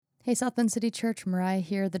Hey, South Bend City Church, Mariah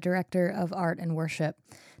here, the Director of Art and Worship.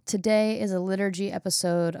 Today is a liturgy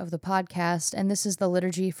episode of the podcast, and this is the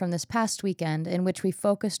liturgy from this past weekend in which we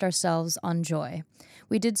focused ourselves on joy.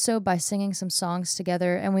 We did so by singing some songs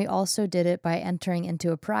together, and we also did it by entering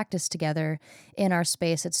into a practice together in our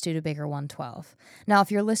space at Studebaker 112. Now,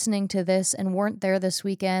 if you're listening to this and weren't there this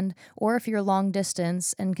weekend, or if you're long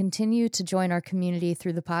distance and continue to join our community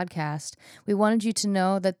through the podcast, we wanted you to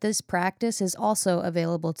know that this practice is also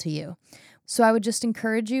available to you. So I would just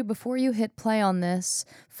encourage you, before you hit play on this,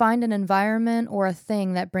 find an environment or a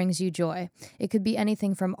thing that brings you joy. It could be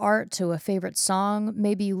anything from art to a favorite song.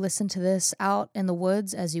 Maybe you listen to this out in the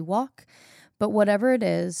woods as you walk. But whatever it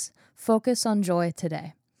is, focus on joy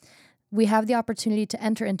today. We have the opportunity to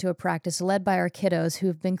enter into a practice led by our kiddos who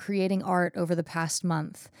have been creating art over the past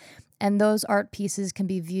month. And those art pieces can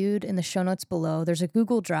be viewed in the show notes below. There's a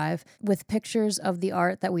Google Drive with pictures of the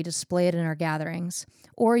art that we displayed in our gatherings.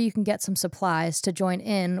 Or you can get some supplies to join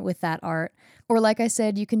in with that art. Or like I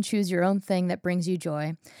said, you can choose your own thing that brings you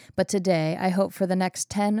joy. But today, I hope for the next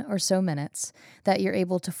 10 or so minutes that you're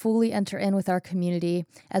able to fully enter in with our community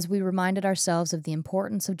as we reminded ourselves of the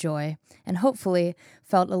importance of joy and hopefully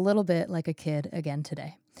felt a little bit like a kid again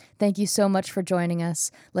today. Thank you so much for joining us.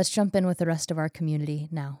 Let's jump in with the rest of our community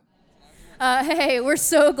now. Hey, we're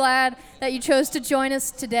so glad that you chose to join us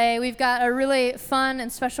today. We've got a really fun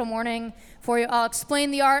and special morning for you. I'll explain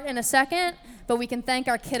the art in a second, but we can thank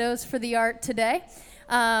our kiddos for the art today.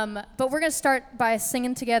 But we're going to start by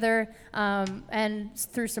singing together and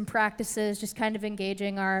through some practices, just kind of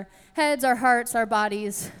engaging our heads, our hearts, our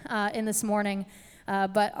bodies in this morning.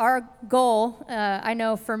 But our goal, I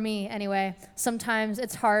know for me anyway, sometimes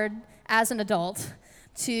it's hard as an adult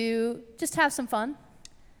to just have some fun.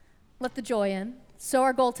 Let the joy in. So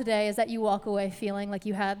our goal today is that you walk away feeling like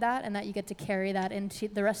you had that and that you get to carry that into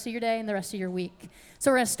the rest of your day and the rest of your week. So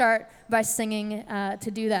we're going to start by singing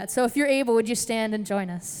to do that. So if you're able, would you stand and join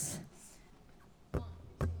us?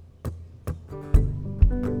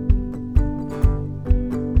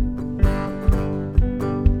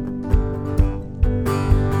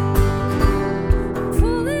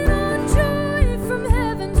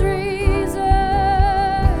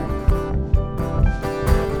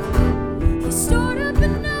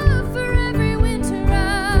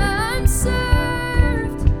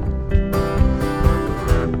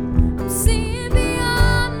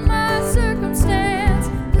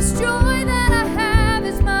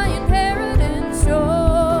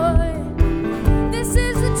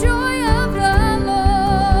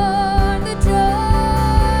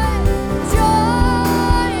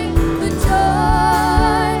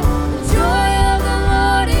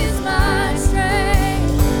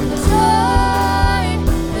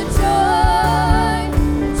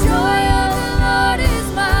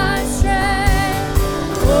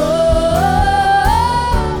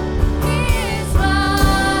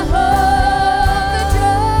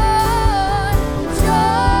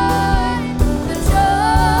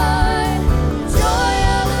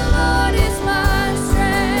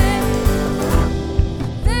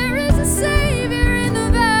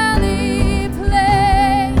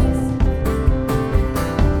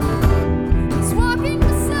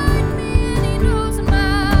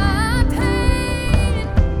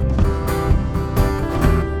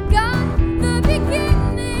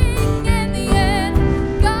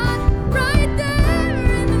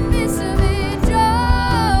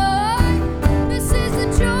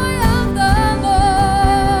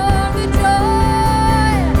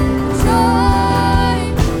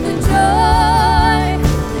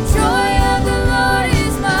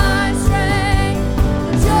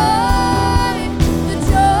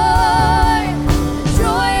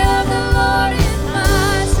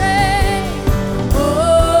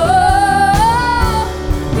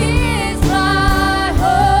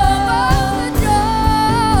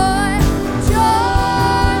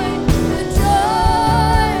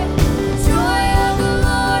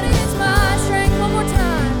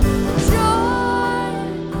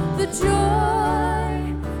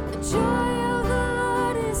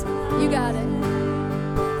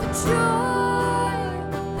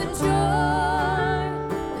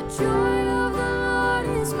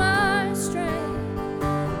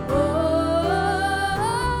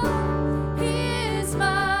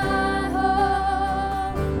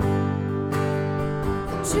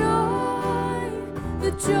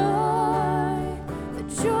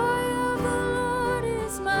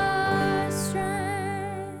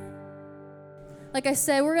 Like I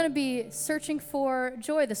said, we're going to be searching for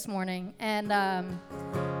joy this morning. And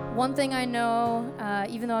one thing I know,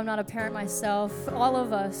 even though I'm not a parent myself, all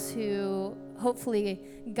of us who hopefully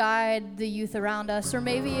guide the youth around us. Or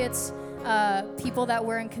maybe it's people that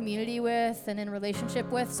we're in community with and in relationship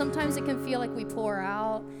with. Sometimes it can feel like we pour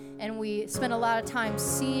out and we spend a lot of time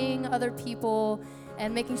seeing other people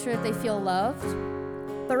and making sure that they feel loved.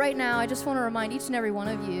 But right now, I just want to remind each and every one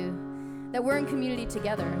of you that we're in community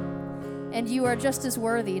together, and you are just as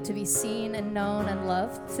worthy to be seen and known and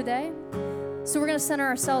loved today. So we're going to center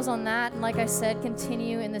ourselves on that, and like I said,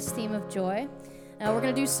 continue in this theme of joy. We're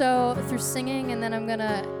going to do so through singing, and then I'm going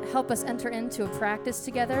to help us enter into a practice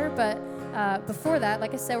together. But before that,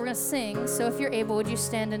 like I said, we're going to sing. So if you're able, would you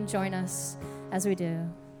stand and join us as we do?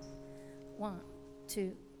 1,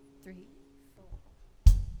 2, 3.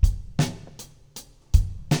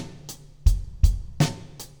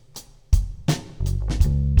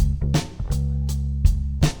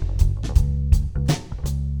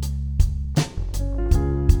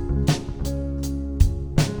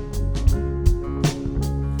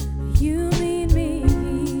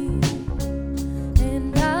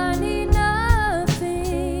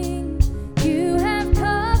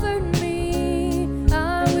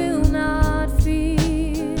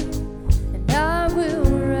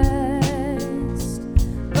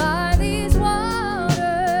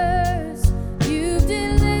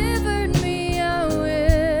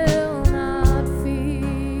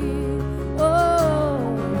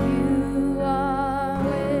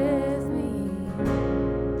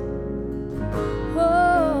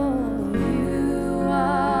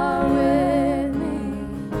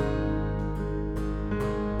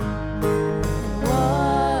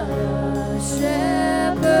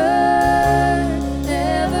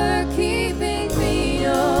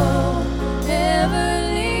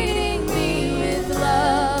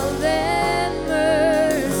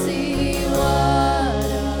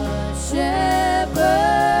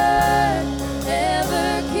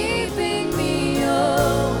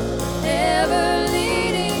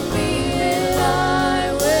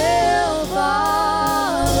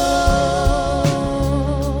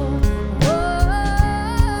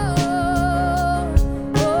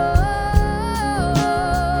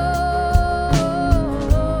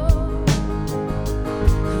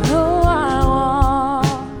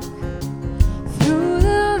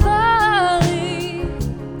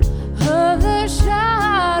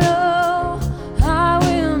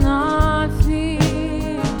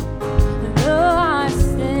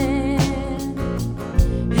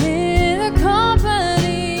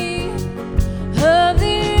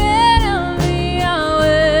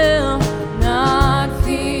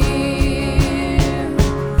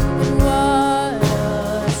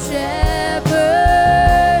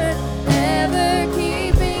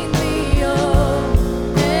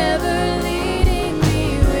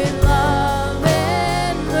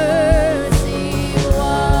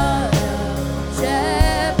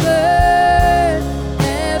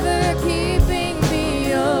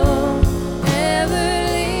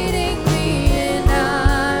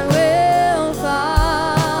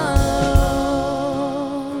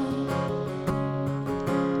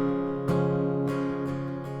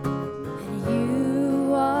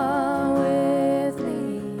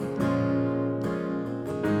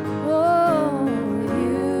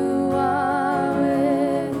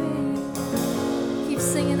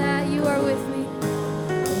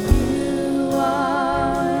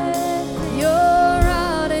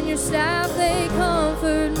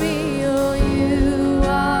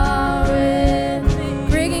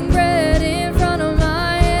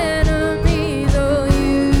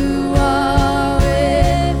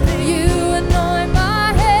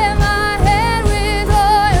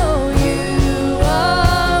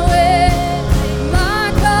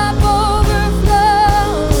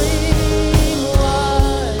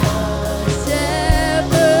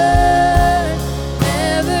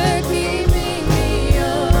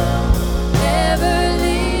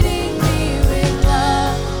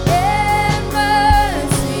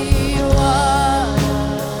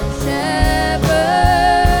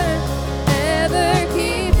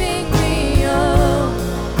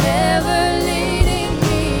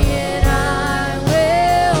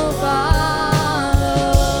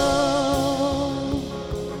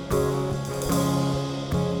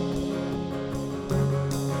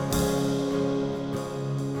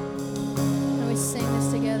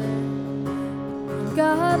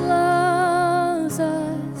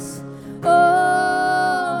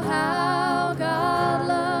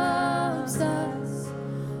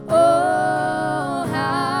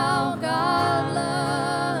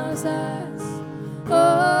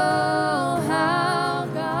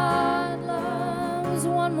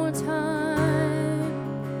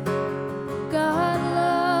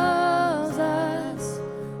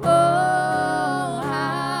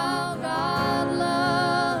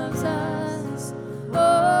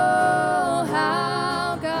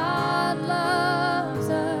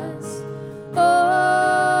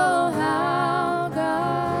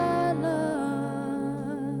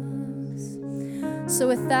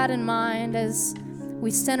 that in mind as we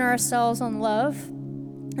center ourselves on love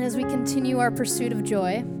and as we continue our pursuit of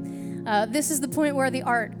joy, this is the point where the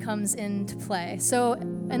art comes into play. So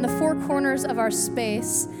in the four corners of our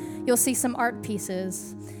space, you'll see some art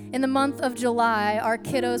pieces. In the month of July, our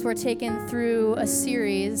kiddos were taken through a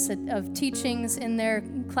series of teachings in their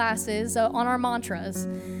classes on our mantras.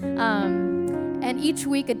 And each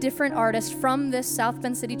week, a different artist from this South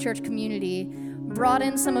Bend City Church community brought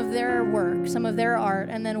in some of their work, some of their art,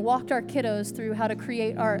 and then walked our kiddos through how to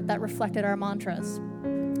create art that reflected our mantras.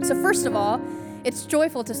 So first of all, it's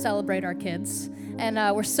joyful to celebrate our kids, and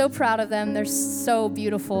we're so proud of them. They're so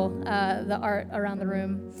beautiful, the art around the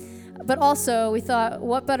room. But also, we thought,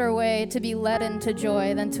 what better way to be led into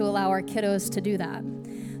joy than to allow our kiddos to do that?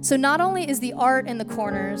 So not only is the art in the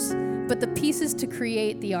corners, but the pieces to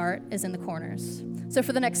create the art is in the corners. So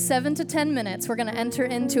for the next 7 to 10 minutes, we're going to enter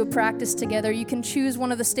into a practice together. You can choose one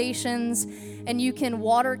of the stations, and you can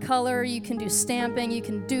watercolor, you can do stamping, you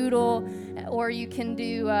can doodle, or you can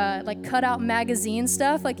do like cut out magazine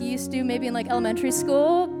stuff like you used to do maybe in like elementary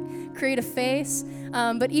school, create a face.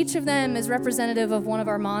 But each of them is representative of one of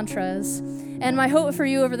our mantras. And my hope for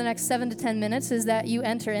you over the next 7 to 10 minutes is that you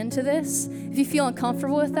enter into this. If you feel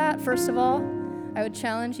uncomfortable with that, first of all, I would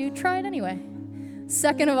challenge you, try it anyway.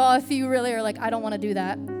 Second of all, if you really are like, I don't want to do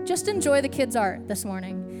that, just enjoy the kids' art this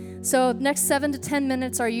morning. So next 7 to 10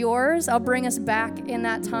 minutes are yours. I'll bring us back in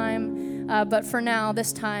that time. But for now,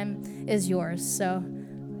 this time is yours. So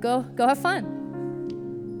go have fun.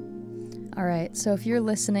 All right, so if you're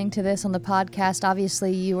listening to this on the podcast,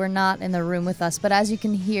 obviously you were not in the room with us, but as you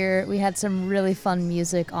can hear, we had some really fun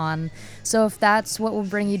music on. So if that's what will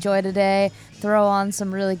bring you joy today, throw on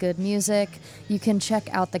some really good music. You can check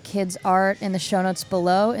out the kids' art in the show notes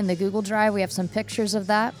below in the Google Drive. We have some pictures of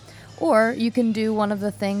that. Or you can do one of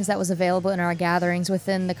the things that was available in our gatherings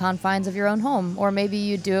within the confines of your own home, or maybe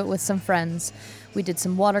you do it with some friends. We did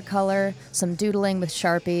some watercolor, some doodling with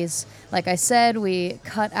Sharpies. Like I said, we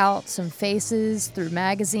cut out some faces through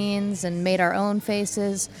magazines and made our own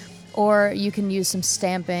faces. Or you can use some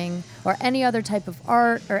stamping or any other type of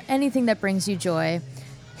art or anything that brings you joy.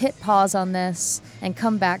 Hit pause on this and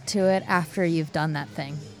come back to it after you've done that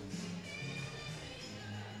thing.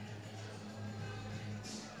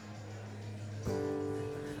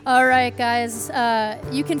 All right, guys,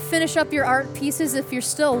 you can finish up your art pieces if you're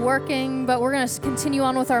still working, but we're going to continue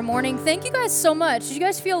on with our morning. Thank you guys so much. Did you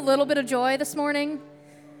guys feel a little bit of joy this morning?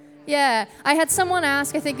 Yeah, I had someone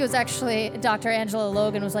ask, I think it was actually Dr. Angela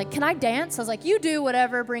Logan, was like, can I dance? I was like, you do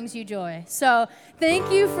whatever brings you joy. So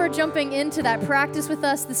thank you for jumping into that practice with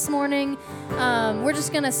us this morning. We're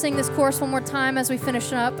just going to sing this chorus one more time as we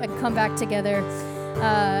finish up and come back together.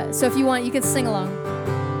 So if you want, you can sing along.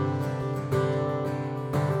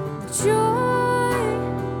 Joy,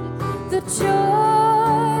 the joy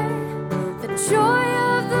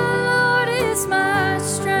of the Lord is my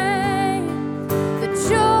strength. The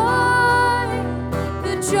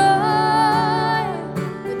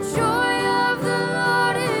joy of the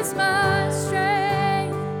Lord is my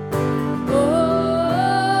strength. Oh,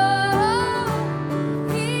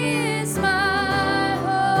 He is my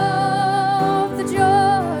hope. The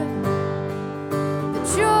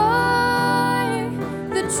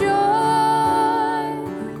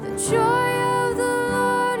joy of the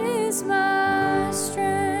Lord is my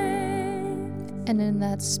strength. And in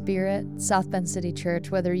that spirit, South Bend City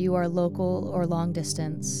Church, whether you are local or long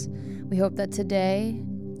distance, we hope that today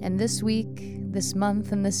and this week, this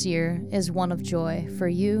month, and this year is one of joy for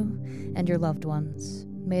you and your loved ones.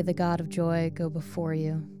 May the God of joy go before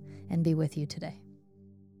you and be with you today.